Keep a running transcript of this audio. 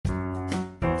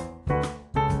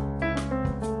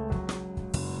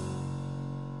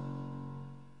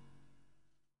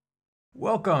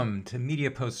Welcome to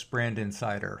MediaPost's Brand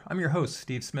Insider. I'm your host,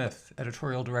 Steve Smith,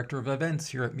 Editorial Director of Events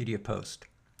here at MediaPost.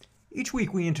 Each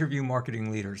week we interview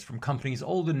marketing leaders from companies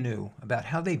old and new about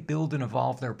how they build and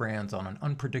evolve their brands on an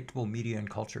unpredictable media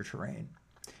and culture terrain.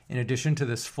 In addition to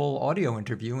this full audio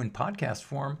interview in podcast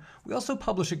form, we also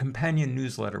publish a companion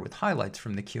newsletter with highlights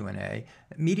from the Q&A.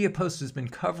 MediaPost has been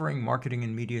covering marketing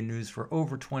and media news for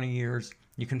over 20 years.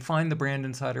 You can find the Brand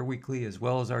Insider Weekly as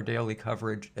well as our daily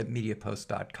coverage at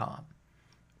mediapost.com.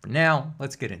 For now,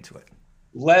 let's get into it.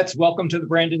 Let's welcome to the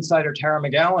Brand Insider Tara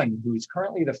McGowan, who's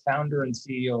currently the founder and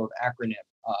CEO of ACRONYM,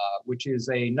 which is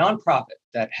a nonprofit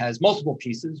that has multiple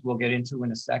pieces we'll get into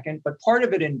in a second, but part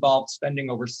of it involved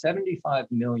spending over $75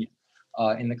 million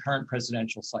in the current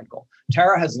presidential cycle.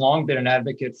 Tara has long been an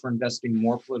advocate for investing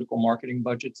more political marketing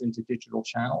budgets into digital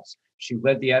channels. She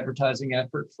led the advertising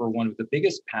effort for one of the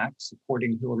biggest PACs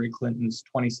supporting Hillary Clinton's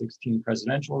 2016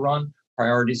 presidential run,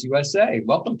 Priorities USA.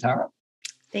 Welcome, Tara.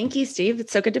 Thank you, Steve.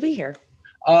 It's so good to be here.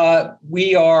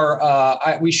 We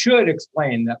should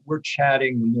explain that we're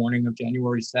chatting the morning of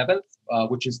January 7th,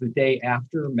 which is the day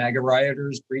after MAGA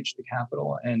rioters breached the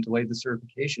Capitol and delayed the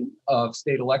certification of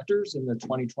state electors in the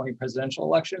 2020 presidential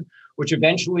election, which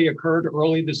eventually occurred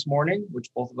early this morning, which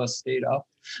both of us stayed up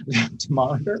to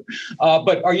monitor.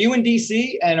 But are you in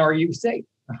DC and are you safe?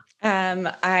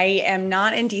 I am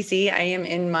not in DC. I am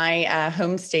in my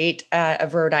home state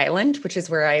of Rhode Island, which is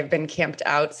where I've been camped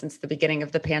out since the beginning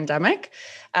of the pandemic.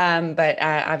 But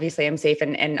obviously I'm safe,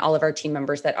 and all of our team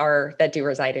members that do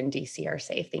reside in DC are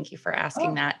safe. Thank you for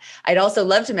asking that. I'd also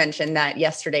love to mention that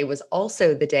yesterday was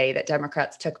also the day that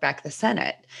Democrats took back the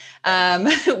Senate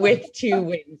with 2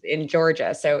 wins in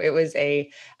Georgia. So it was a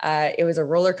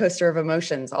roller coaster of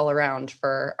emotions all around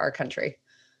for our country.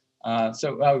 I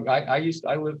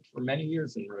lived for many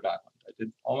years in Rhode Island. I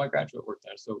did all my graduate work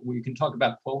there. So we can talk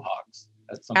about quahogs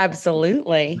at some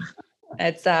Absolutely.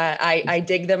 It's I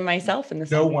dig them myself in the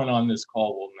No one on this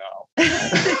call will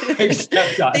know.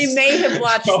 Except us. They may have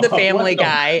watched The Family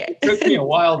Guy. It took me a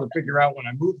while to figure out when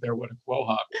I moved there what a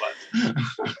quahog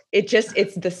was.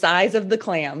 It's the size of the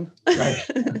clam.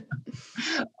 Right.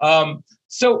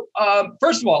 So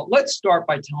first of all, let's start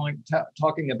by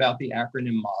talking about the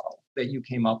ACRONYM model that you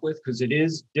came up with, because it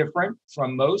is different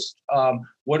from most.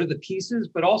 What are the pieces?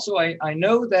 But also, I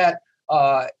know that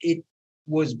it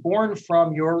was born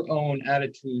from your own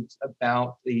attitudes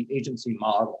about the agency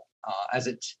model as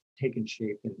it's taken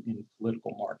shape in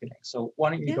political marketing. So why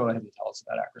don't you go ahead and tell us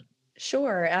about ACRONYM?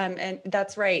 Sure. And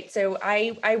that's right. So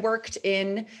I worked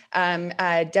in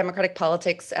democratic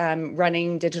politics,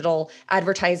 running digital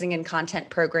advertising and content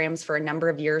programs for a number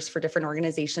of years for different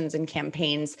organizations and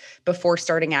campaigns before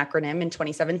starting ACRONYM in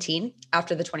 2017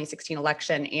 after the 2016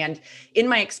 election. And in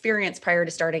my experience prior to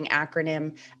starting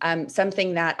ACRONYM,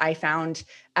 something that I found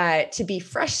to be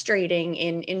frustrating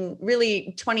in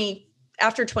really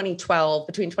after 2012,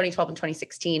 between 2012 and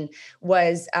 2016,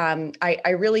 was I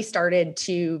really started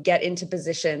to get into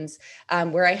positions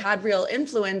where I had real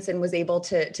influence and was able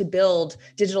to build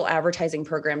digital advertising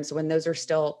programs when those are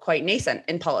still quite nascent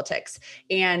in politics.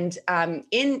 And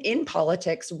in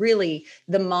politics, really,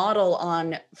 the model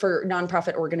for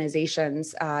nonprofit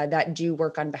organizations that do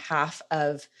work on behalf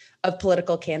of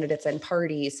political candidates and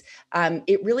parties,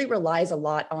 it really relies a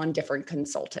lot on different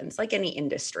consultants, like any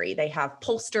industry. They have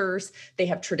pollsters, they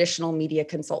have traditional media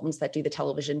consultants that do the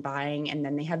television buying, and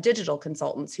then they have digital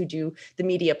consultants who do the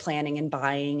media planning and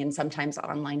buying, and sometimes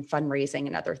online fundraising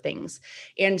and other things.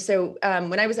 And so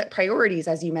when I was at Priorities,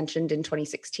 as you mentioned, in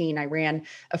 2016, I ran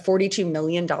a $42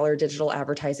 million digital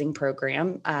advertising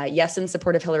program, yes, in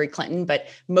support of Hillary Clinton, but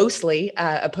mostly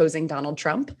opposing Donald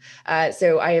Trump.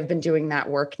 So I have been doing that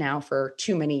work now for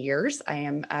too many years. I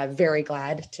am very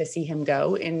glad to see him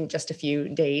go in just a few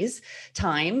days'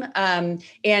 time.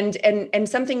 And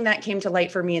something that came to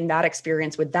light for me in that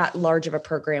experience with that large of a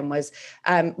program was,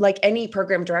 like any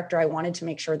program director, I wanted to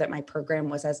make sure that my program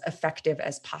was as effective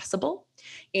as possible.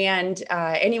 And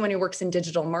anyone who works in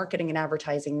digital marketing and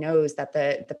advertising knows that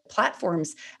the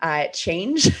platforms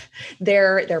change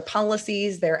their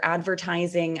policies, their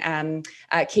advertising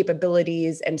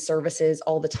capabilities and services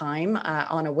all the time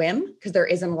on a whim, because there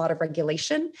isn't a lot of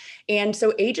regulation. And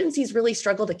so agencies really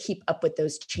struggle to keep up with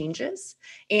those changes.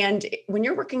 And when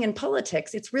you're working in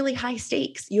politics, it's really high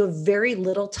stakes. You have very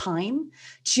little time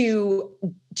to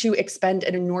to expend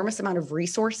an enormous amount of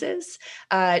resources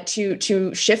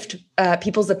to shift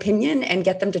people's opinion and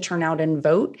get them to turn out and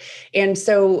vote. And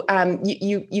so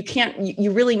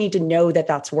you really need to know that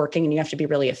that's working, and you have to be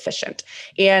really efficient.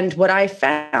 And what I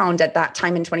found at that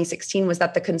time in 2016 was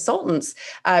that the consultants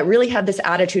really had this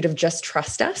attitude of just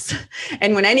trust us.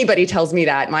 And when anybody tells me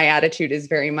that, my attitude is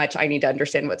very much, I need to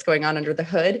understand what's going on under the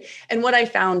hood. And what I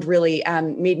found really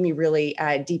made me really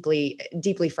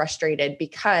deeply frustrated,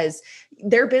 because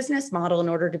their business model, in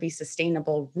order to be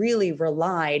sustainable, really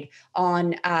relied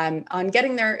on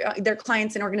getting their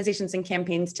clients and organizations and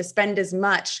campaigns to spend as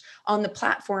much on the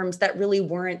platforms that really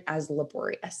weren't as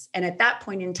laborious. And at that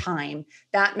point in time,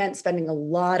 that meant spending a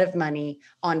lot of money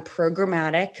on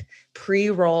programmatic,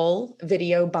 pre-roll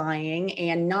video buying,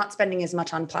 and not spending as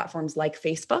much on platforms like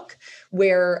Facebook,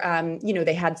 where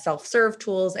they had self-serve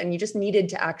tools, and you just needed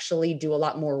to actually do a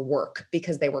lot more work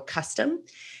because they were custom.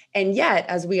 And yet,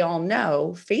 as we all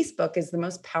know, Facebook is the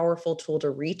most powerful tool to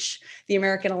reach the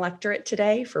American electorate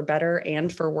today, for better and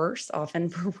for worse, often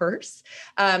for worse.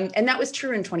 And that was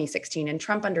true in 2016, and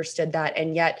Trump understood that.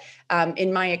 And yet,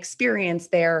 in my experience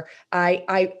there,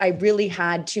 I really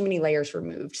had too many layers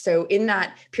removed. So in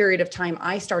that period of time,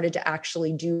 I started to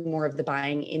actually do more of the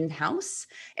buying in-house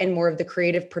and more of the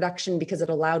creative production, because it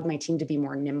allowed my team to be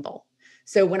more nimble.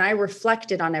 So when I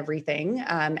reflected on everything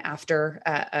after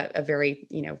a very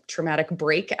traumatic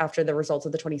break after the results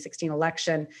of the 2016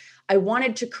 election, I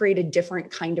wanted to create a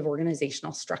different kind of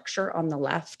organizational structure on the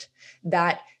left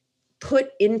that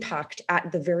put impact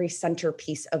at the very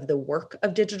centerpiece of the work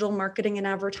of digital marketing and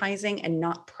advertising, and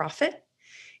not profit,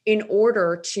 in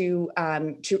order to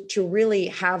really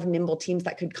have nimble teams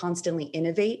that could constantly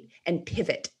innovate and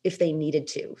pivot if they needed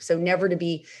to. So never to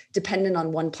be dependent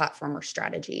on one platform or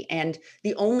strategy. And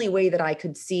the only way that I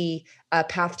could see a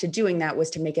path to doing that was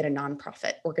to make it a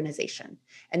nonprofit organization.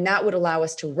 And that would allow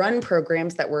us to run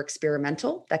programs that were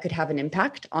experimental, that could have an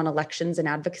impact on elections and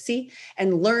advocacy,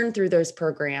 and learn through those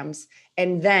programs,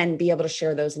 and then be able to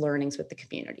share those learnings with the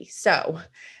community. So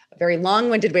a very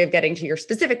long-winded way of getting to your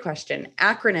specific question.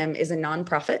 ACRONYM is a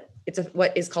nonprofit. It's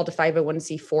what is called a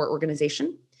 501c4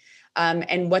 organization.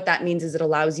 And what that means is it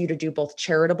allows you to do both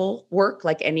charitable work,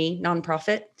 like any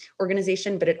nonprofit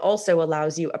organization, but it also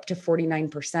allows you up to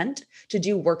 49% to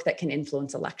do work that can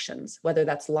influence elections, whether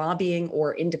that's lobbying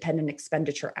or independent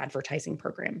expenditure advertising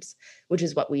programs, which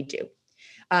is what we do.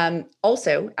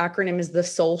 Also, ACRONYM is the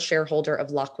sole shareholder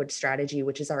of Lockwood Strategy,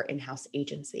 which is our in-house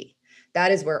agency.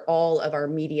 That is where all of our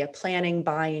media planning,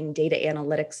 buying, data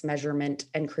analytics, measurement,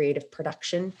 and creative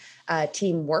production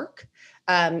team work.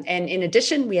 And in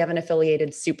addition, we have an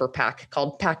affiliated super PAC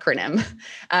called PACRONYM,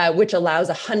 which allows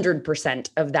 100%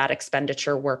 of that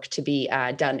expenditure work to be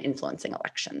done influencing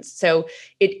elections. So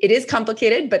it is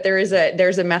complicated, but there's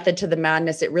a method to the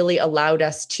madness. It really allowed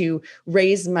us to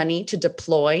raise money to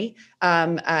deploy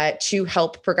to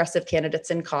help progressive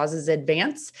candidates and causes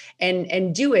advance,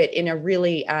 and do it in a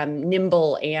really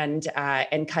nimble and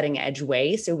cutting edge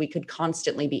way, so we could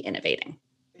constantly be innovating.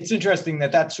 It's interesting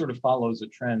that sort of follows a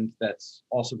trend that's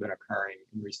also been occurring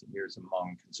in recent years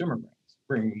among consumer brands,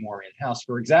 bringing more in-house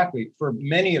for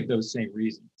many of those same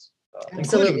reasons,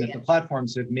 including that the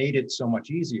platforms have made it so much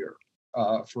easier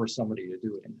for somebody to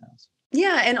do it in-house.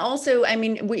 Yeah. And also, I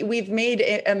mean, we've made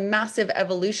a massive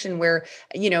evolution where,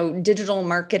 digital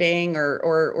marketing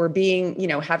or being,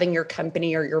 having your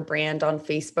company or your brand on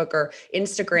Facebook or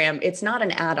Instagram, it's not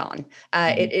an add-on.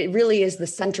 It really is the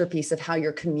centerpiece of how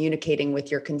you're communicating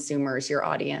with your consumers, your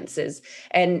audiences.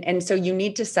 And so you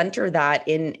need to center that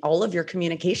in all of your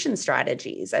communication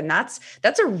strategies. And that's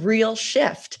a real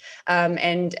shift.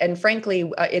 And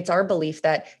frankly, it's our belief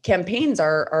that campaigns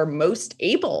are most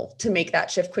able to make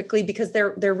that shift quickly, because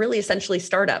they're really essentially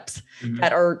startups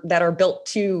that are built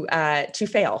to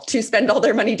fail, to spend all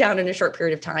their money down in a short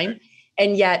period of time.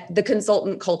 And yet the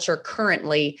consultant culture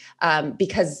currently,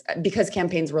 because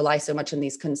campaigns rely so much on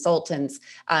these consultants,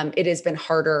 it has been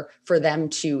harder for them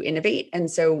to innovate.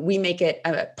 And so we make it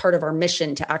a part of our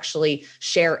mission to actually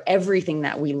share everything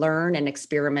that we learn and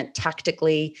experiment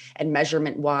tactically and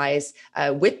measurement wise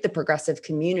with the progressive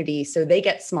community, so they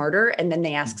get smarter, and then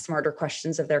they ask smarter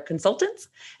questions of their consultants.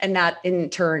 And that in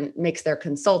turn makes their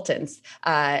consultants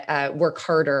work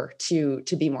harder to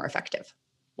be more effective.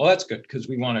 Well, that's good, because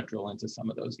we want to drill into some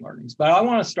of those learnings. But I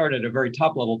want to start at a very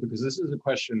top level, because this is a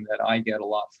question that I get a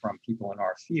lot from people in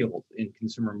our field in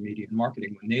consumer media and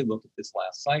marketing when they look at this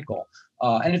last cycle.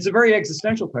 And it's a very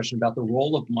existential question about the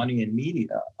role of money in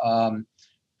media.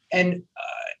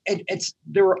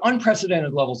 There were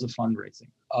unprecedented levels of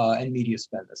fundraising and media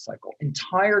spend this cycle.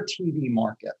 Entire TV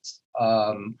markets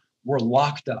were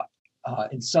locked up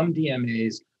in some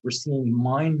DMAs we're seeing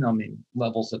mind-numbing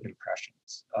levels of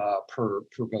impressions per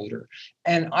voter.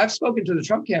 And I've spoken to the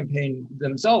Trump campaign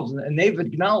themselves, and they've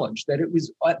acknowledged that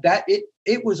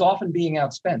it was often being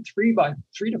outspent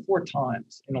three to four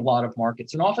times in a lot of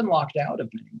markets, and often locked out of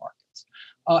many markets.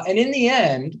 And in the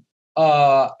end,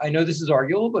 I know this is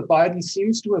arguable, but Biden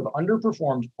seems to have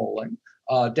underperformed polling.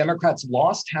 Democrats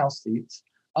lost House seats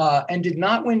and did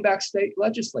not win back state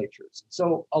legislatures.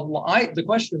 So the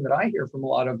question that I hear from a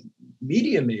lot of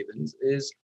media mavens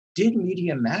is, did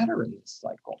media matter in this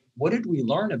cycle? What did we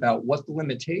learn about what the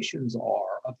limitations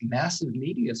are of massive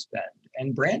media spend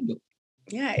and brand building?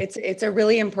 Yeah, it's a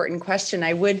really important question.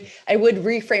 I would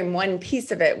reframe one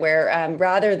piece of it where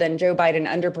rather than Joe Biden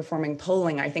underperforming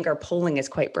polling, I think our polling is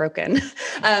quite broken.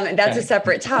 And that's a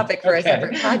separate topic for a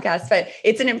separate podcast, but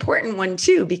it's an important one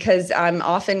too, because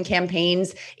often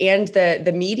campaigns and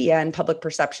the media and public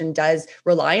perception does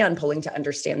rely on polling to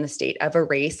understand the state of a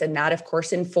race. And that, of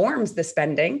course, informs the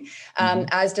spending,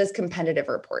 as does competitive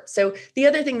reports. So the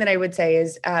other thing that I would say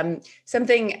is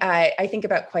something I think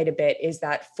about quite a bit is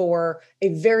that for a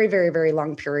very, very, very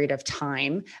long period of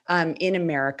time in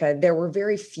America, there were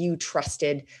very few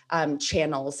trusted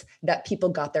channels that people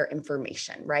got their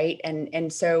information, right?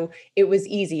 And so it was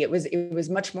easy. It was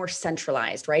much more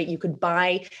centralized, right? You could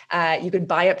buy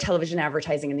up television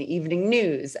advertising in the evening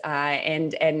news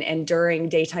and during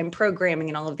daytime programming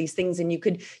and all of these things, and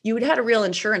you had a real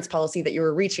insurance policy that you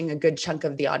were reaching a good chunk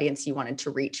of the audience you wanted to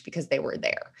reach because they were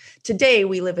there. Today,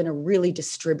 we live in a really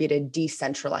distributed,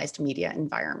 decentralized media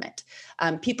environment.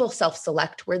 People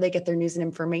self-select where they get their news and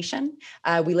information.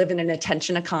 We live in an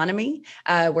attention economy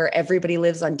where everybody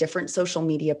lives on different social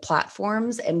media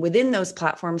platforms. And within those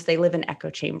platforms, they live in echo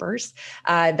chambers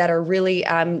that are really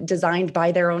designed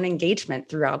by their own engagement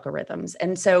through algorithms.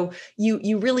 And so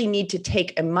you really need to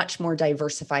take a much more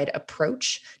diversified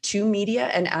approach to media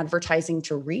and advertising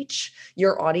to reach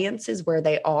your audiences where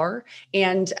they are.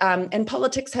 And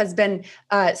politics has been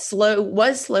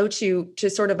slow to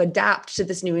sort of adapt to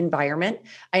this new environment.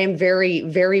 I am very,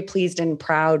 very pleased and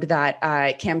proud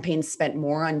that campaigns spent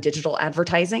more on digital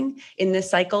advertising in this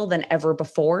cycle than ever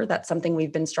before. That's something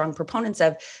we've been strong proponents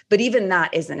of, but even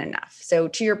that isn't enough. So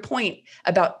to your point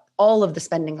about all of the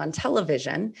spending on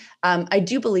television, I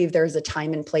do believe there is a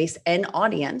time and place and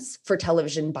audience for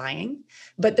television buying,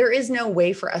 but there is no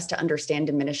way for us to understand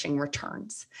diminishing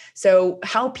returns. So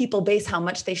how people base how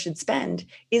much they should spend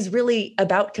is really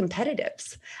about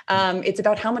competitives. It's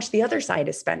about how much the other side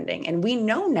is spending. And we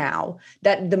know now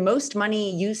that the most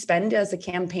money you spend as a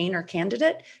campaign or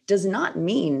candidate does not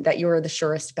mean that you're the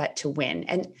surest bet to win.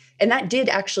 And that did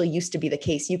actually used to be the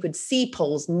case. You could see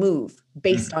polls move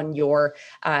based on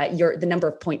the number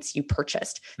of points you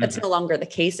purchased. That's no longer the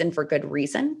case, and for good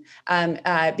reason,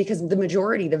 because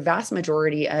the vast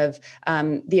majority of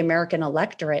the American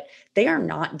electorate, they are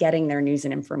not getting their news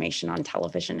and information on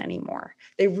television anymore.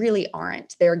 They really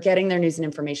aren't. They're getting their news and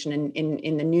information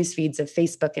in the news feeds of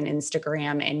Facebook and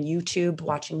Instagram and YouTube,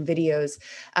 watching videos,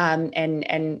 and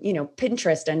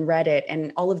Pinterest and Reddit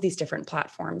and all of these different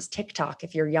platforms, TikTok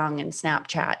if you're young, and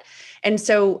Snapchat. And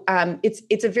so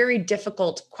it's a very difficult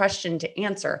question to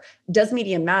answer. Does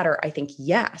media matter? I think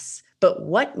yes. But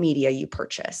what media you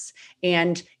purchase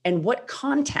and what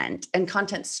content and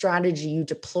content strategy you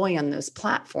deploy on those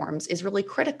platforms is really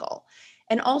critical.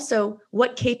 And also,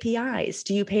 what KPIs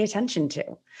do you pay attention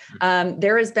to?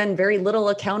 There has been very little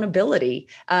accountability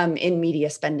in media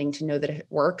spending to know that it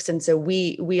works. And so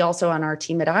we also on our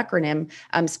team at ACRONYM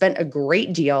spent a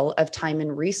great deal of time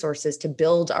and resources to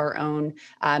build our own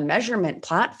measurement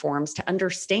platforms to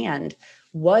understand,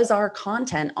 was our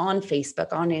content on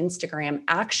Facebook, on Instagram,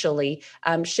 actually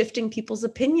shifting people's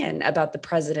opinion about the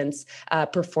president's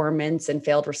performance and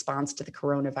failed response to the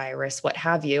coronavirus, what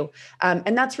have you?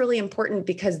 And that's really important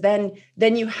because then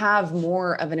you have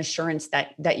more of an assurance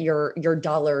that your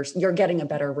dollars, you're getting a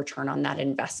better return on that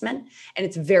investment. And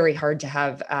it's very hard to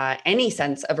have any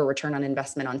sense of a return on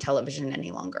investment on television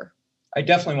any longer. I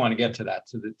definitely want to get to that,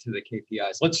 to the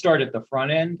KPIs. Let's start at the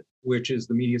front end, which is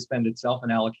the media spend itself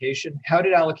and allocation. How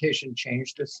did allocation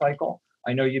change this cycle?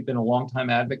 I know you've been a longtime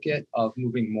advocate of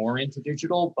moving more into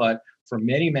digital, but for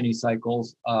many, many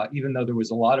cycles, even though there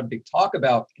was a lot of big talk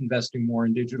about investing more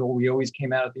in digital, we always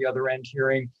came out at the other end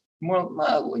hearing more,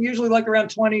 usually like around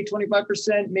 20,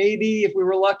 25%, maybe if we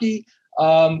were lucky.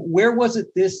 Where was it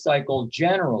this cycle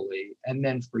generally, and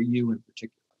then for you in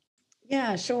particular?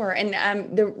 Yeah, sure.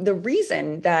 And the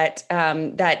reason that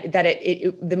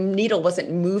the needle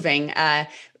wasn't moving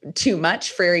too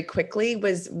much very quickly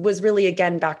was really,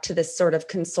 again, back to this sort of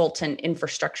consultant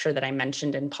infrastructure that I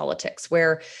mentioned in politics,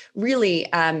 where really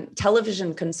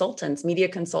television consultants, media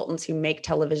consultants who make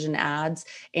television ads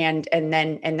and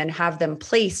then have them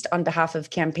placed on behalf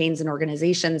of campaigns and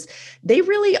organizations, they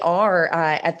really are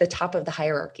at the top of the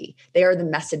hierarchy. They are the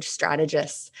message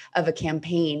strategists of a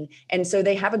campaign. And so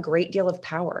they have a great deal of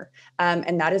power.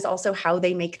 And that is also how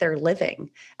they make their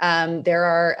living. There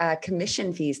are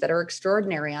commission fees that are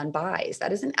extraordinary on buys.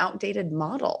 That is an outdated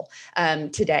model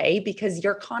today, because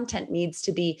your content needs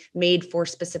to be made for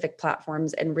specific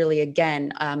platforms and really,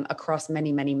 again, across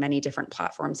many, many, many different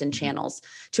platforms and channels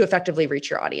to effectively reach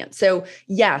your audience. So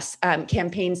yes,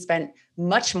 campaigns spent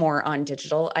much more on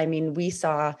digital. I mean, we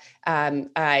saw,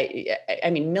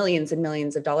 millions and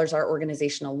millions of dollars. Our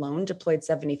organization alone deployed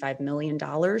 $75 million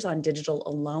on digital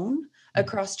alone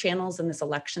across channels in this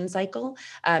election cycle.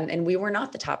 And we were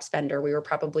not the top spender. We were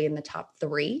probably in the top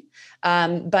 3.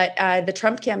 But the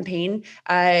Trump campaign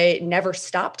never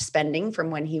stopped spending from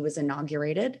when he was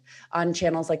inaugurated on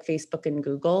channels like Facebook and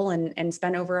Google, and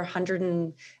spent over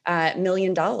 $100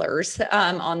 million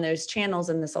on those channels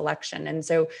in this election. And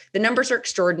so the numbers are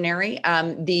extraordinary.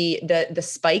 The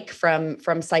spike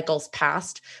from cycles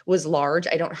past was large.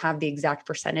 I don't have the exact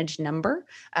percentage number.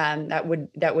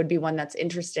 That would be one that's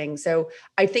interesting. So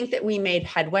I think that we made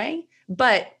headway,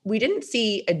 but we didn't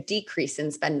see a decrease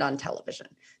in spend on television.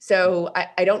 So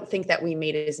I don't think that we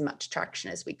made as much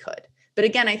traction as we could. But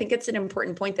again, I think it's an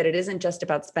important point that it isn't just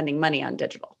about spending money on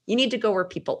digital. You need to go where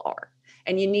people are,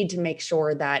 and you need to make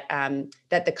sure that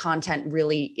that the content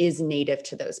really is native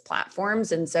to those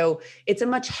platforms. And so it's a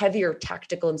much heavier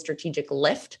tactical and strategic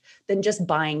lift than just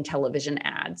buying television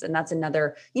ads. And that's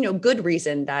another, good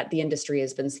reason that the industry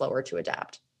has been slower to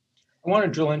adapt. I want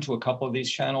to drill into a couple of these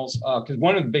channels because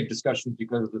one of the big discussions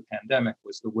because of the pandemic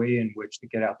was the way in which the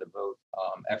get out the vote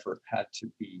effort had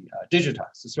to be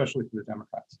digitized, especially for the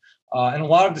Democrats, and a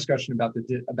lot of discussion about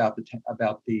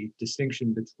the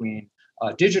distinction between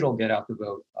digital get out the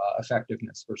vote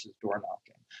effectiveness versus door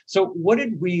knocking. So, what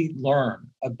did we learn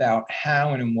about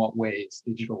how and in what ways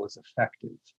digital is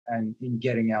effective and in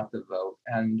getting out the vote,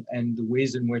 and the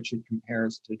ways in which it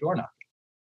compares to door knocking?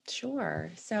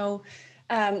 Sure. So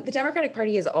the Democratic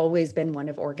Party has always been one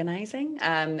of organizing.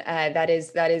 That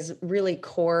is really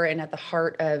core and at the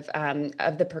heart of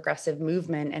the progressive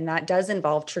movement, and that does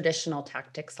involve traditional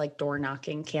tactics like door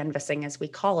knocking, canvassing, as we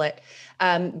call it.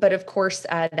 But of course,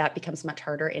 that becomes much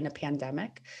harder in a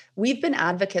pandemic. We've been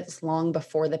advocates long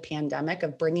before the pandemic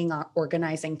of bringing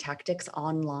organizing tactics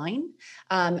online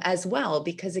as well,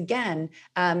 because again,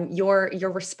 your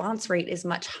response rate is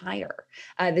much higher.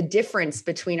 The difference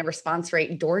between a response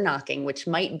rate door knocking, which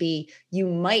might be you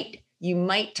might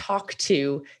talk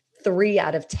to 3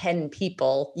 out of 10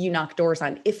 people you knock doors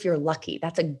on if you're lucky.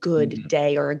 That's a good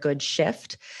day or a good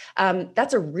shift.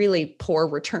 That's a really poor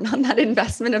return on that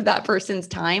investment of that person's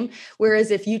time. Whereas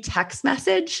if you text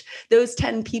message those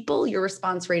 10 people, your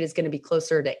response rate is going to be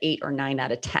closer to 8 or 9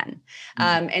 out of 10.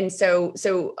 And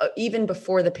so even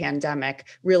before the pandemic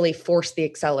really forced the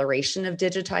acceleration of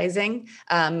digitizing,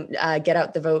 get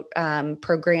out the vote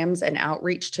programs and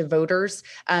outreach to voters,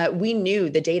 we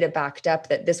knew the data backed up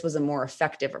that this was a more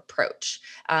effective approach.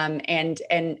 And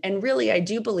really, I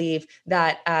do believe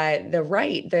that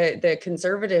the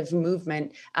conservative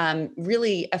movement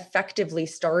really effectively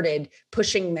started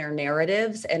pushing their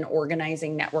narratives and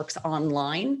organizing networks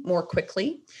online more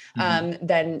quickly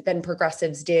than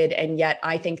progressives did. And yet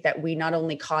I think that we not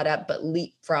only caught up, but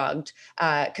leapfrogged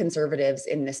conservatives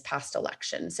in this past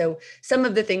election. So some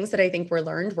of the things that I think were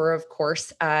learned were, of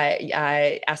course,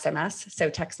 SMS, so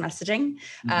text messaging,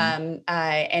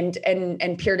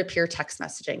 and peer-to-peer text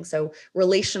messaging. So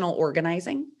relational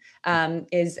organizing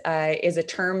is a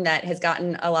term that has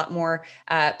gotten a lot more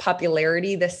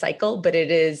popularity this cycle, but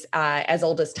it is as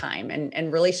old as time.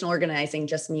 And relational organizing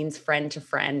just means friend to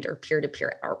friend or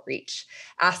peer-to-peer outreach,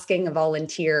 asking a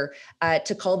volunteer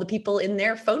to call the people in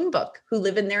their phone book who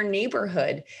live in their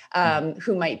neighborhood,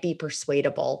 who might be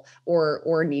persuadable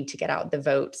or need to get out the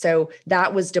vote. So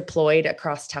that was deployed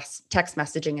across text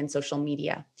messaging and social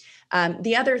media.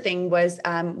 The other thing was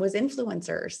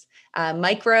influencers,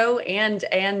 micro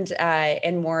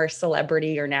and more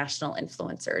celebrity or national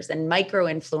influencers. And micro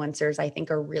influencers, I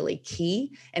think, are really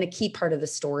key and a key part of the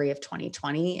story of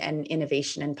 2020 and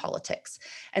innovation in politics.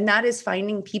 And that is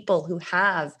finding people who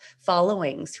have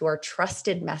followings, who are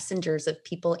trusted messengers of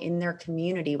people in their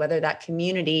community, whether that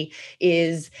community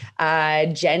is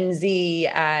Gen Z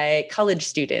college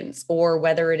students or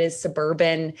whether it is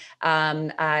suburban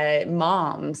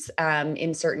moms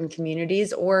in certain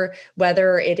communities, or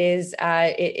whether it is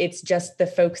it's just the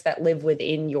folks that live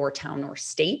within your town or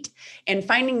state, and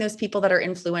finding those people that are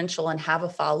influential and have a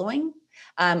following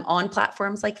on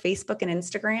platforms like Facebook and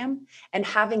Instagram, and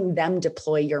having them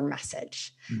deploy your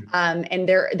message. And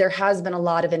there has been a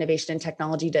lot of innovation in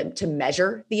technology to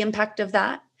measure the impact of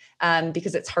that.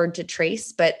 Because it's hard to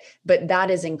trace, but that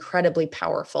is incredibly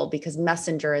powerful, because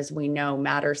messenger, as we know,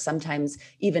 matters sometimes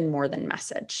even more than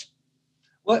message.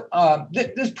 Well,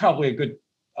 this is probably a good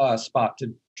spot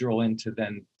to drill into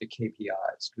then the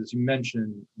KPIs, because you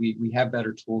mentioned we have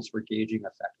better tools for gauging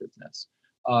effectiveness.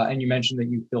 And you mentioned that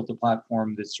you've built a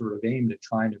platform that's sort of aimed at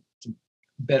trying to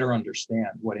better understand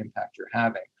what impact you're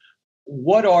having.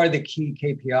 What are the key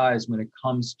KPIs when it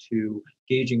comes to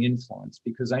gauging influence?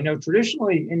 Because I know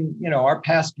traditionally in our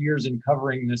past years in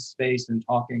covering this space and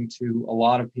talking to a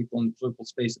lot of people in the political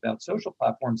space about social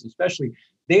platforms, especially,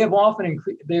 they have often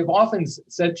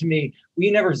said to me, we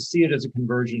never see it as a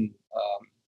conversion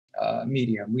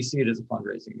medium. We see it as a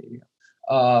fundraising medium.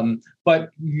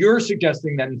 But you're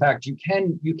suggesting that in fact you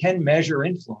can measure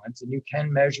influence and you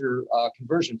can measure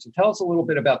conversion. So tell us a little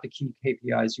bit about the key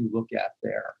KPIs you look at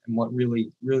there and what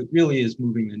really is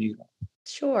moving the needle.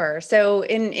 Sure. So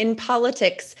in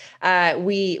politics,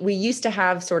 we used to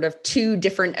have sort of two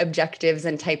different objectives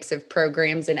and types of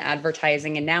programs in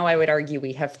advertising, and now I would argue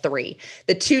we have three.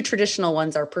 The two traditional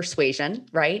ones are persuasion,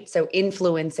 right? So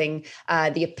influencing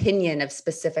the opinion of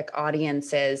specific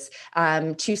audiences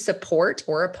to support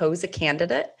or oppose a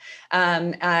candidate.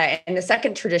 And the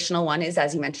second traditional one is,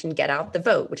 as you mentioned, get out the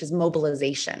vote, which is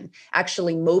mobilization,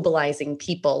 actually mobilizing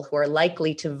people who are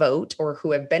likely to vote or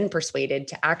who have been persuaded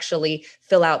to actually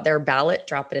fill out their ballot,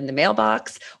 drop it in the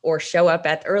mailbox, or show up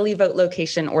at the early vote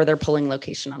location or their polling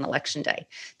location on election day.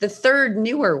 The third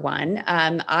newer one,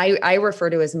 I refer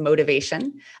to as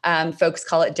motivation. Folks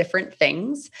call it different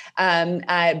things,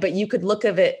 but you could look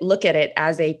at it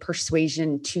as a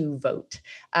persuasion to vote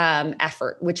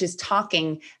effort, which is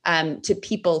talking to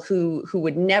people who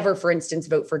would never, for instance,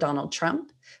 vote for Donald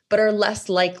Trump, but are less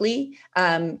likely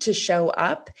to show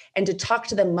up, and to talk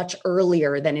to them much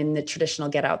earlier than in the traditional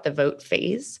get out the vote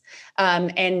phase.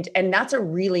 And that's a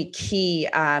really key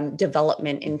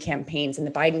development in campaigns. And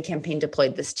the Biden campaign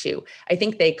deployed this too. I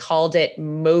think they called it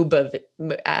motivation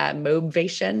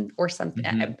or something.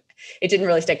 Mm-hmm. It didn't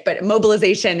really stick, but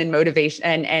mobilization and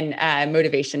motivation and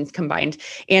motivation combined.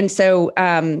 And so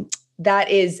that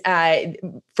is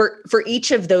for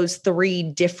each of those three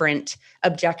different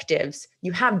objectives,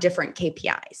 you have different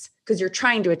KPIs because you're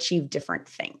trying to achieve different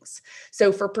things.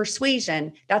 So for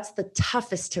persuasion, that's the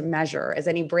toughest to measure, as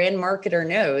any brand marketer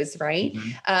knows, right?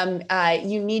 Mm-hmm.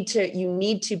 You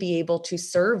need to be able to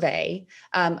survey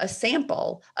a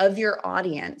sample of your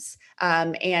audience,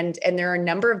 and there are a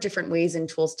number of different ways and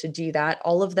tools to do that.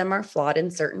 All of them are flawed in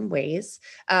certain ways,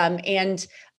 and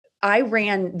I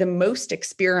ran the most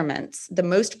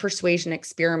persuasion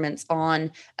experiments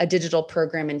on a digital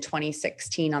program in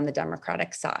 2016 on the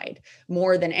Democratic side,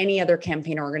 more than any other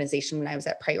campaign organization when I was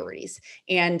at Priorities.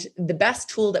 And the best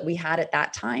tool that we had at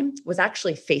that time was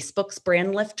actually Facebook's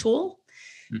brand lift tool,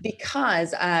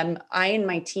 because I and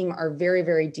my team are very,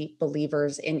 very deep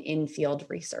believers in in-field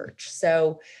research.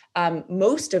 So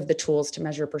most of the tools to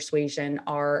measure persuasion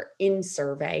are in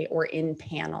survey or in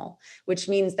panel, which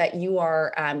means that you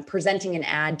are presenting an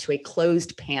ad to a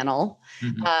closed panel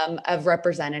of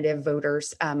representative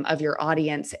voters of your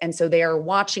audience. And so they are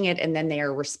watching it and then they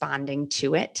are responding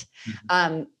to it.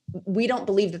 We don't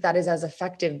believe that is as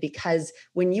effective, because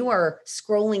when you are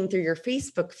scrolling through your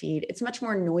Facebook feed, it's a much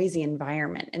more noisy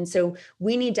environment. And so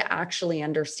we need to actually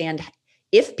understand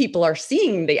if people are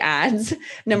seeing the ads,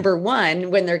 number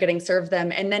one, when they're getting served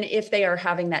them, and then if they are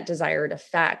having that desired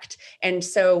effect. And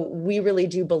so we really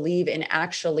do believe in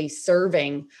actually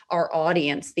serving our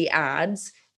audience the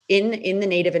ads in the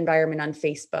native environment on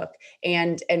Facebook,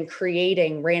 and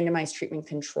creating randomized treatment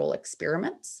control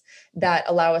experiments that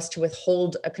allow us to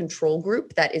withhold a control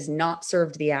group that is not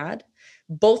served the ad.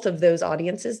 Both of those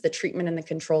audiences, the treatment and the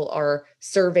control, are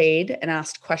surveyed and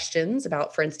asked questions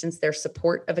about, for instance, their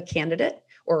support of a candidate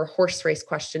or a horse race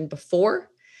question before.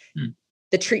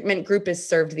 The treatment group is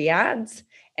served the ads.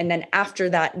 And then after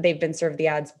that, they've been served the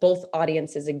ads, both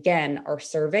audiences again are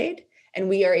surveyed, and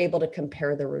we are able to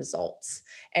compare the results.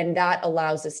 And that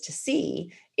allows us to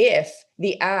see if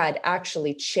the ad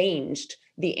actually changed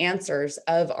the answers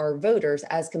of our voters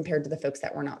as compared to the folks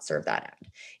that were not served that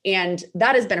ad. And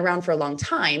that has been around for a long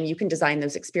time. You can design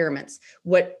those experiments.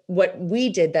 What we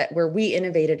did, that where we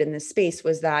innovated in this space,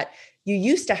 was that you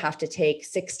used to have to take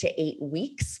 6 to 8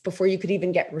 weeks before you could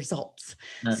even get results.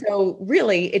 So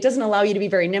really, it doesn't allow you to be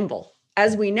very nimble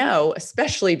as we know,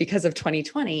 especially because of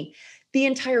 2020, the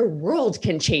entire world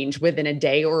can change within a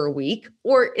day or a week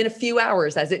or in a few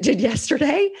hours as it did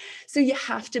yesterday. So you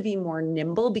have to be more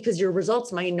nimble because your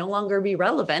results might no longer be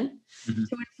relevant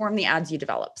to inform the ads you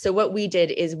develop. So what we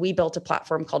did is we built a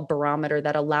platform called Barometer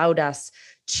that allowed us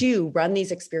to run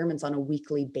these experiments on a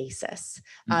weekly basis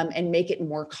and make it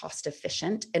more cost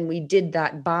efficient. And we did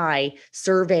that by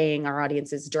surveying our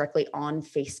audiences directly on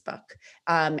Facebook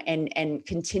and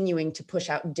continuing to push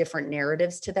out different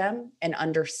narratives to them and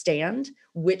understand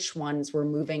which ones were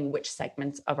moving which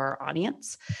segments of our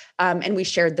audience. And we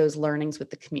shared those learnings with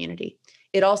the community.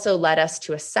 It also led us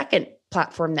to a second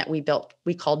platform that we built,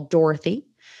 we called Dorothy,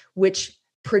 which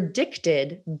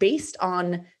predicted based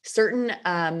on certain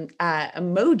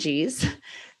emojis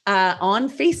on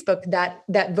Facebook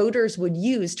that voters would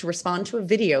use to respond to a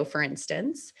video, for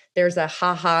instance. There's a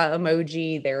haha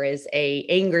emoji, there is a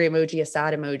angry emoji, a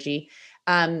sad emoji.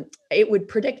 It would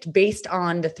predict based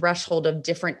on the threshold of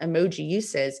different emoji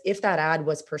uses if that ad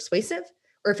was persuasive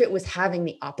or if it was having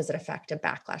the opposite effect, a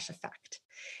backlash effect.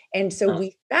 And so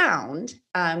we found,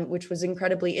 which was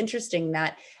incredibly interesting,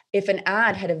 that if an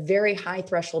ad had a very high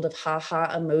threshold of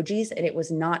haha emojis and it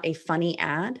was not a funny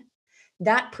ad,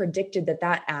 that predicted that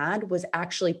that ad was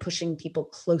actually pushing people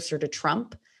closer to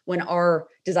Trump when our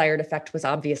desired effect was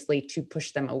obviously to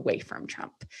push them away from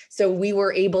Trump. So we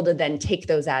were able to then take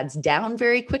those ads down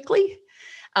very quickly.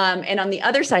 And on the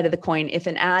other side of the coin, if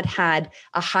an ad had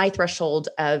a high threshold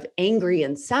of angry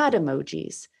and sad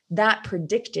emojis, that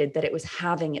predicted that it was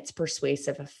having its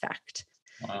persuasive effect.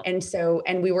 Wow.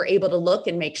 And we were able to look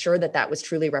and make sure that that was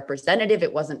truly representative.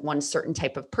 It wasn't one certain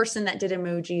type of person that did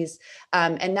emojis.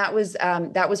 And that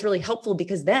was really helpful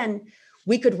because then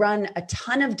we could run a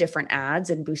ton of different ads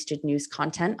and boosted news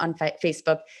content on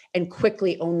Facebook and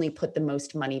quickly only put the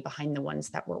most money behind the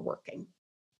ones that were working.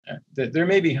 There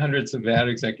may be hundreds of ad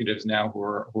executives now who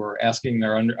are asking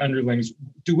their underlings,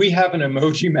 do we have an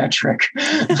emoji metric?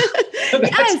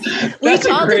 Yes, we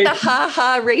called it the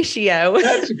ha-ha ratio.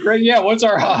 That's great. Yeah, what's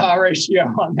our ha-ha ratio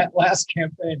on that last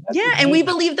campaign? That's amazing. And we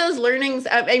believe those learnings,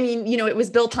 it was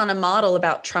built on a model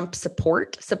about Trump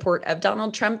support of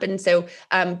Donald Trump. And so,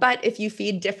 but if you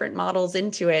feed different models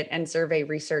into it and survey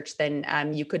research,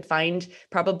 then you could find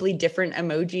probably different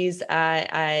emojis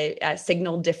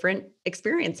signal different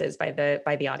experiences by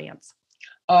the audience.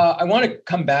 I want to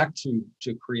come back to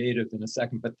creative in a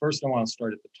second, but first I want to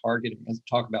start at the targeting and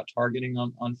talk about targeting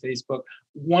on Facebook.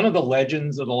 One of the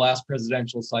legends of the last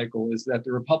presidential cycle is that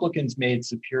the Republicans made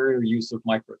superior use of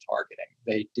micro-targeting.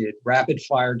 They did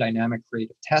rapid-fire dynamic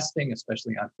creative testing,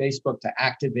 especially on Facebook, to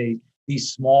activate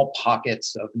these small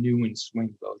pockets of new and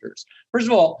swing voters. First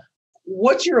of all,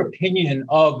 what's your opinion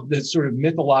of the sort of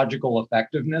mythological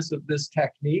effectiveness of this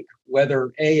technique,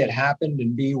 whether A, it happened,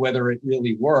 and B, whether it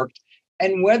really worked?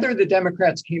 And whether the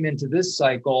Democrats came into this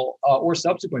cycle or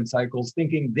subsequent cycles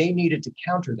thinking they needed to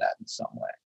counter that in some way.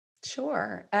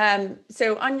 Sure.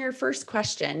 So on your first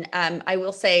question, I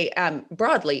will say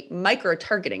broadly,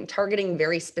 targeting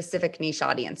very specific niche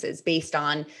audiences based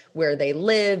on where they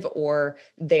live or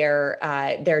their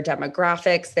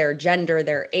demographics, their gender,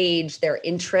 their age, their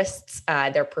interests,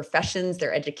 their professions,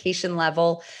 their education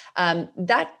level.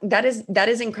 That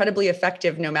is incredibly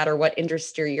effective no matter what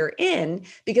industry you're in,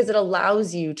 because it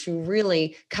allows you to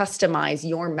really customize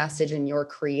your message and your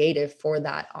creative for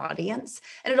that audience.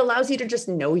 And it allows you to just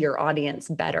know your audience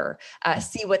better,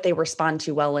 see what they respond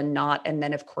to well and not, and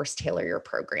then of course, tailor your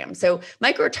program. So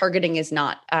micro-targeting is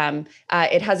not,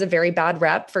 it has a very bad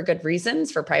rep for good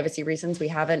reasons, for privacy reasons. We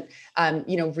haven't,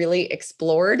 really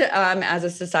explored as a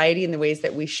society in the ways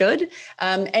that we should.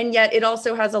 And yet it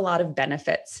also has a lot of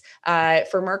benefits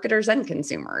for marketers and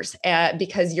consumers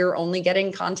because you're only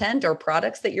getting content or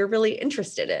products that you're really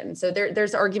interested in. So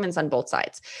there's arguments on both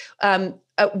sides.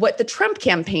 What the Trump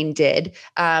campaign did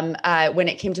when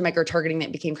it came to micro-targeting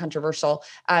that became controversial,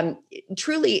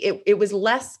 truly it was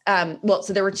less, so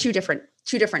there were two different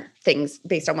things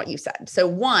based on what you said. So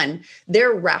one,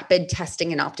 their rapid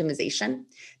testing and optimization,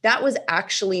 that was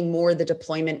actually more the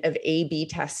deployment of A/B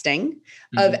testing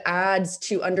of ads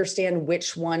to understand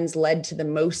which ones led to the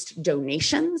most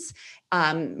donations,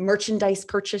 merchandise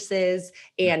purchases,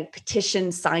 and petition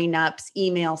signups,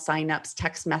 email signups,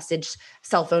 text message,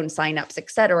 cell phone signups, et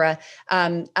cetera,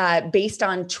 based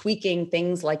on tweaking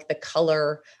things like the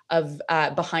color of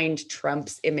behind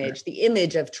Trump's image, the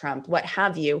image of Trump, what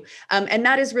have you. And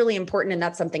that is really important. And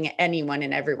that's something anyone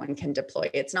and everyone can deploy.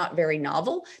 It's not very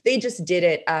novel. They just did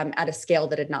it at a scale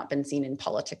that had not been seen in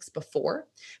politics before.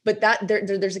 But that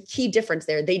there's a key difference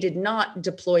there. They did not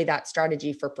deploy that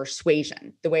strategy for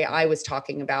persuasion, the way I was was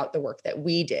talking about the work that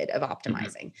we did of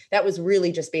optimizing. That was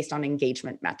really just based on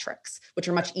engagement metrics, which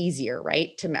are much easier,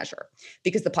 right, to measure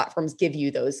because the platforms give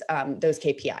you those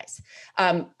KPIs.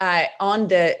 On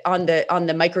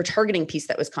the micro targeting piece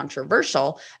that was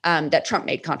controversial, that Trump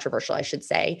made controversial, I should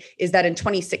say, is that in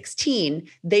 2016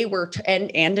 they were and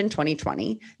in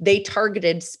 2020 they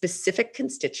targeted specific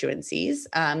constituencies,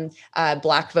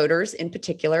 Black voters in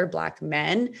particular, Black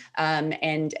men,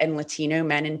 and Latino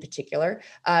men in particular,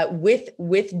 with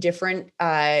different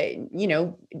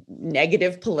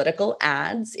negative political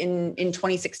ads. In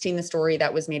 2016, the story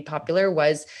that was made popular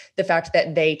was the fact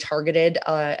that they targeted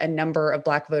a number of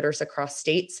Black voters across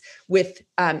states with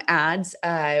ads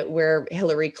where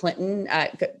Hillary Clinton,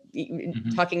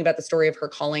 talking about the story of her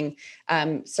calling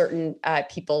certain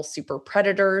people super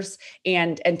predators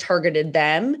and targeted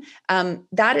them.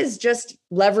 That is just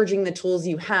leveraging the tools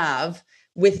you have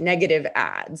with negative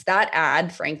ads. That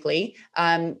ad, frankly,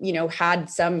 had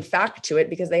some fact to it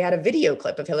because they had a video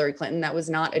clip of Hillary Clinton that was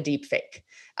not a deep fake.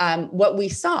 What we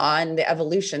saw in the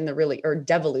evolution,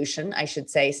 devolution, I should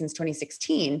say, since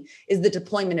 2016 is the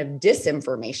deployment of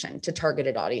disinformation to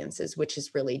targeted audiences, which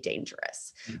is really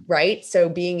dangerous, right? So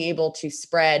being able to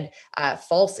spread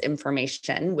false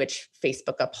information, which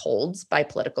Facebook upholds by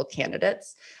political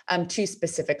candidates, to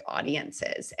specific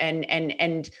audiences.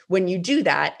 And when you do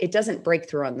that, it doesn't break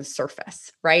through on the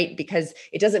surface, right? Because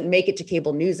it doesn't make it to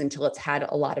cable news until it's had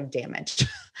a lot of damage.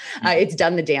 It's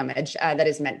done the damage that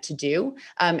is meant to do.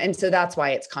 And so that's why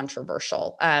it's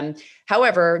controversial.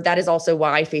 However, that is also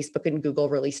why Facebook and Google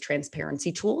released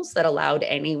transparency tools that allowed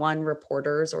anyone,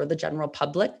 reporters or the general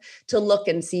public, to look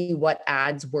and see what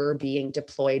ads were being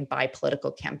deployed by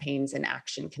political campaigns and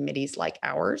action committees like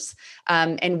ours.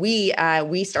 And we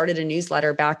started a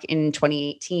newsletter back in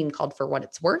 2018 called For What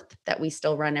It's Worth that we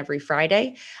still run every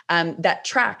Friday, that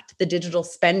tracked the digital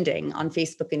spending on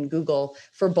Facebook and Google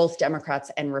for both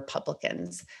Democrats and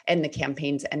Republicans and the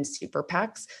campaigns and super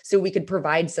PACs, so we could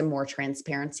provide some more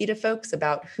transparency to folks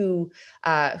about who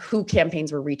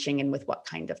campaigns were reaching and with what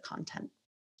kind of content.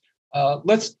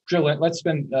 Let's drill it. Let's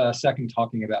spend a second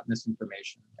talking about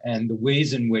misinformation and the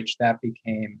ways in which that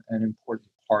became an important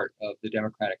part of the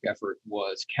Democratic effort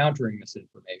was countering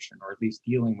misinformation, or at least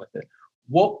dealing with it.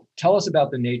 Tell us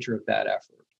about the nature of that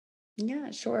effort.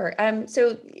 Yeah, sure.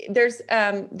 So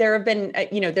there have been,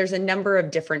 there's a number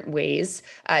of different ways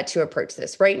to approach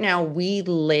this. Right now, we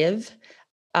live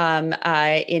in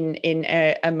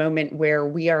a moment where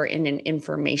we are in an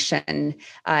information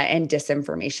and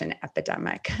disinformation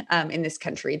epidemic in this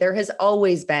country. There has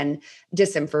always been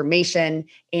disinformation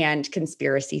and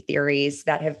conspiracy theories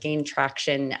that have gained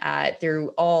traction through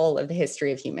all of the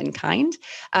history of humankind.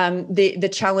 The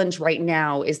challenge right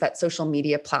now is that social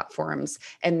media platforms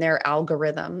and their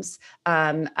algorithms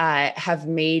have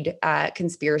made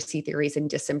conspiracy theories and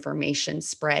disinformation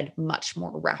spread much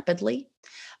more rapidly.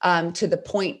 To the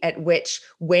point at which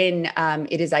when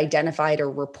it is identified or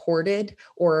reported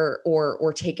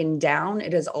or taken down,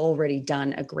 it has already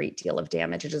done a great deal of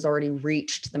damage. It has already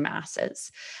reached the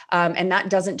masses. And that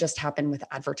doesn't just happen with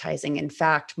advertising. In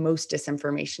fact, most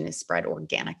disinformation is spread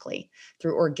organically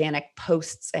through organic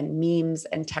posts and memes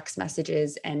and text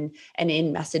messages and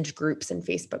in message groups and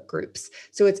Facebook groups.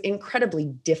 So it's incredibly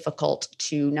difficult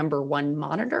to, number one,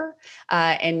 monitor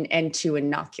and to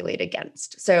inoculate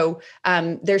against. So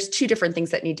there's two different things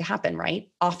that need to happen, right?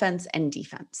 Offense and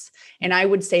defense. And I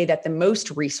would say that the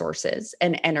most resources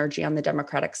and energy on the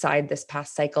Democratic side this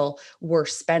past cycle were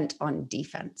spent on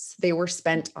defense. They were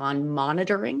spent on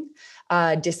monitoring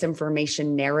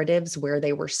disinformation narratives where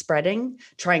they were spreading,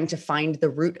 trying to find the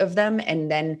root of them, and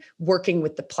then working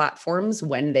with the platforms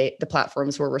when the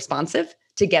platforms were responsive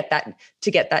to get that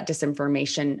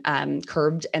disinformation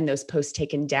curbed and those posts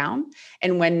taken down.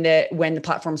 And when the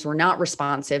platforms were not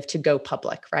responsive, to go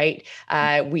public, right?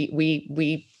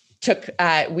 We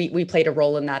played a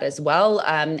role in that as well.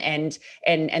 And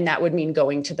that would mean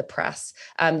going to the press.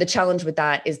 The challenge with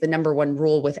that is the number one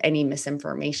rule with any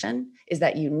misinformation is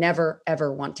that you never,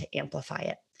 ever want to amplify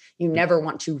it. You never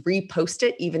want to repost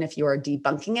it, even if you are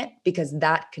debunking it, because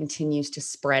that continues to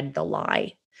spread the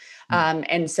lie.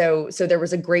 And so there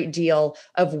was a great deal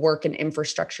of work and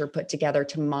infrastructure put together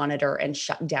to monitor and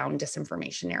shut down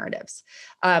disinformation narratives.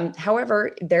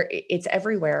 However, it's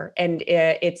everywhere, and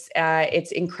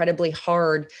it's incredibly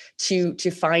hard to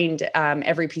find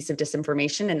every piece of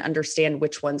disinformation and understand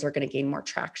which ones are going to gain more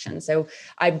traction. So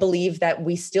I believe that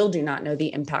we still do not know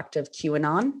the impact of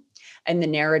QAnon. and the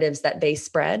narratives that they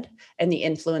spread and the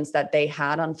influence that they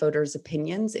had on voters'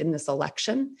 opinions in this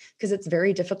election, because it's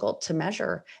very difficult to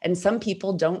measure. And some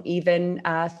people don't even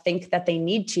think that they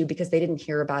need to because they didn't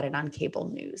hear about it on cable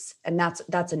news. And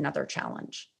that's another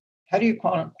challenge. How do you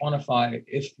quantify,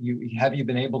 have you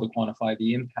been able to quantify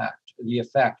the impact, the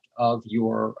effect of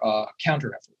your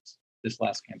counter efforts this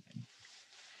last campaign?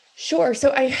 Sure.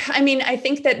 So I mean, I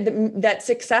think that that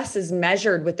success is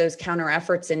measured with those counter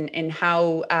efforts in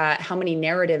how many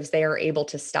narratives they are able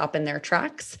to stop in their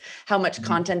tracks, how much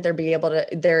content they're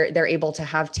able to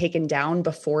have taken down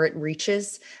before it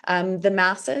reaches the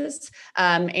masses,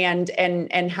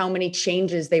 and how many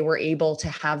changes they were able to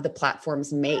have the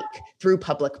platforms make through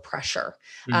public pressure.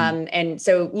 And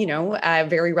so,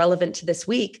 very relevant to this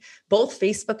week, both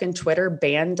Facebook and Twitter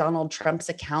banned Donald Trump's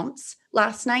accounts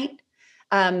last night.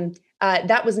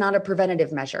 That was not a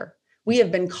preventative measure. We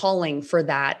have been calling for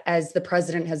that as the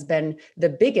president has been the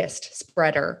biggest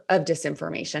spreader of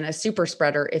disinformation, a super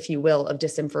spreader, if you will, of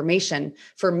disinformation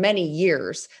for many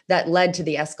years that led to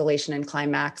the escalation and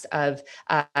climax of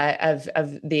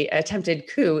the attempted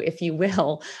coup, if you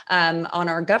will, on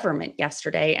our government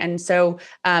yesterday. And so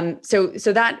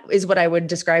that is what I would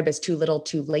describe as too little,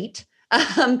 too late.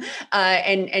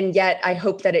 And yet I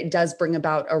hope that it does bring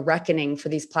about a reckoning for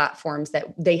these platforms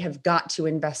that they have got to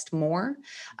invest more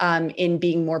in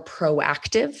being more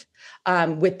proactive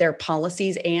with their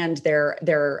policies and their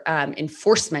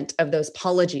enforcement of those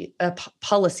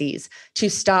policies to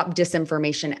stop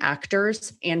disinformation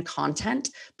actors and content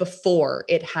before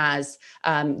it has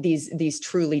these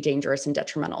truly dangerous and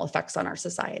detrimental effects on our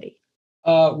society.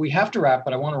 We have to wrap,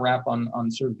 but I want to wrap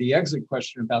on sort of the exit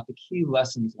question about the key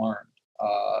lessons learned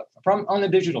on the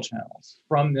digital channels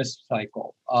from this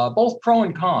cycle, both pro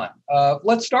and con.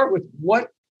 Let's start with what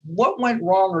went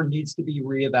wrong or needs to be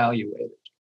reevaluated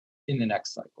in the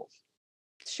next cycles.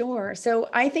 Sure. So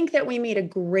I think that we made a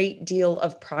great deal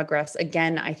of progress.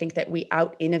 Again, I think that we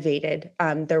out-innovated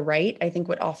the right. I think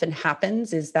what often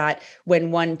happens is that when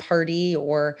one party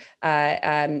or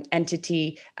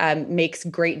entity makes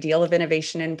great deal of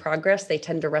innovation and progress, they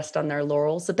tend to rest on their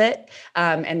laurels a bit,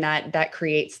 and that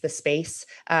creates the space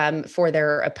for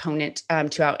their opponent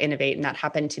to out-innovate. And that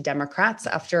happened to Democrats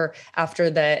after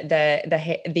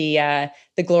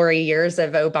the glory years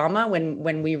of Obama,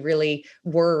 when we really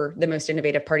were the most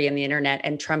innovative party on the internet,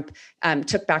 and Trump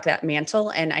took back that mantle.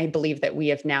 And I believe that we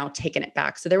have now taken it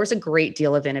back. So there was a great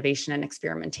deal of innovation and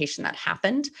experimentation that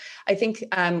happened. I think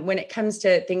when it comes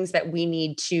to things that we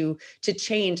need to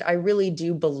change, I really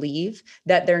do believe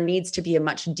that there needs to be a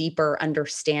much deeper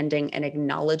understanding and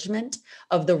acknowledgement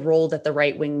of the role that the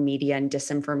right-wing media and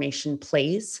disinformation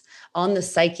plays on the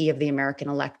psyche of the American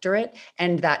electorate,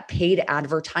 and that paid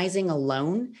advertising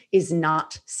alone is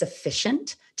not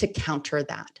sufficient to counter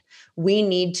that. We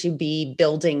need to be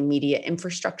building media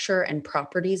infrastructure and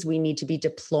properties. We need to be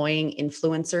deploying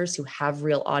influencers who have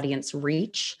real audience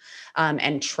reach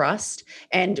and trust.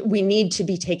 And we need to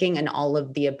be taking an all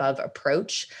of the above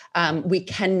approach. We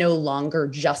can no longer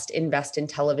just invest in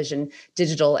television,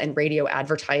 digital, and radio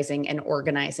advertising and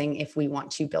organizing if we want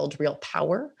to build real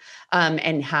power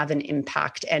and have an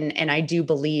impact. And I do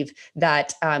believe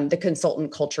that the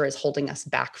consultant culture is holding us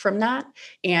back from that,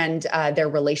 and their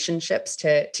relationships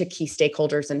to key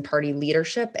stakeholders and party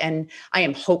leadership. And I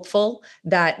am hopeful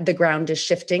that the ground is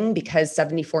shifting, because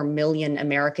 74 million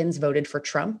Americans voted for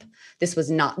Trump. This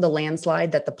was not the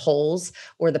landslide that the polls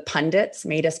or the pundits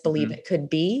made us believe it could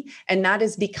be. And that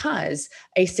is because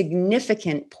a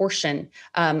significant portion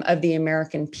of the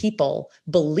American people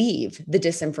believe the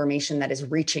disinformation that is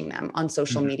reaching them on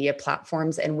social media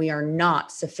platforms, and we are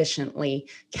not sufficiently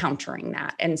countering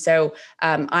that. And so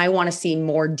I want to see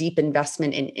more deep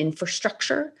investment in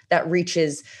infrastructure that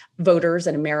reaches voters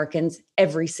and Americans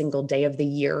every single day of the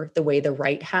year, the way the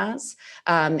right has.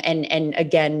 And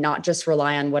again, not just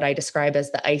rely on what I describe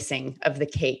as the icing of the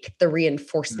cake, the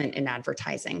reinforcement in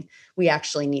advertising. We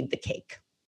actually need the cake.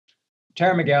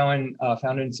 Tara McGowan,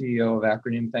 founder and CEO of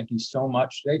ACRONYM, thank you so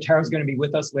much today. Tara's going to be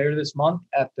with us later this month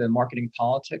at the Marketing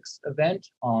Politics event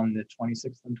on the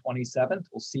 26th and 27th.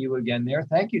 We'll see you again there.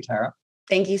 Thank you, Tara.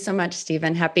 Thank you so much,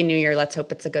 Stephen. Happy New Year. Let's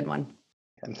hope it's a good one.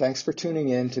 And thanks for tuning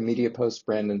in to MediaPost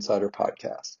Brand Insider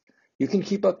Podcast. You can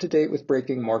keep up to date with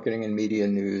breaking marketing and media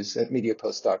news at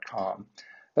MediaPost.com.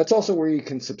 That's also where you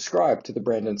can subscribe to the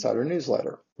Brand Insider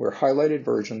newsletter, where highlighted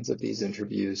versions of these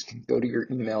interviews can go to your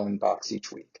email inbox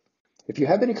each week. If you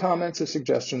have any comments or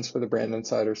suggestions for the Brand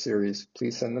Insider series,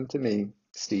 please send them to me,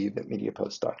 Steve, at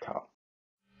MediaPost.com.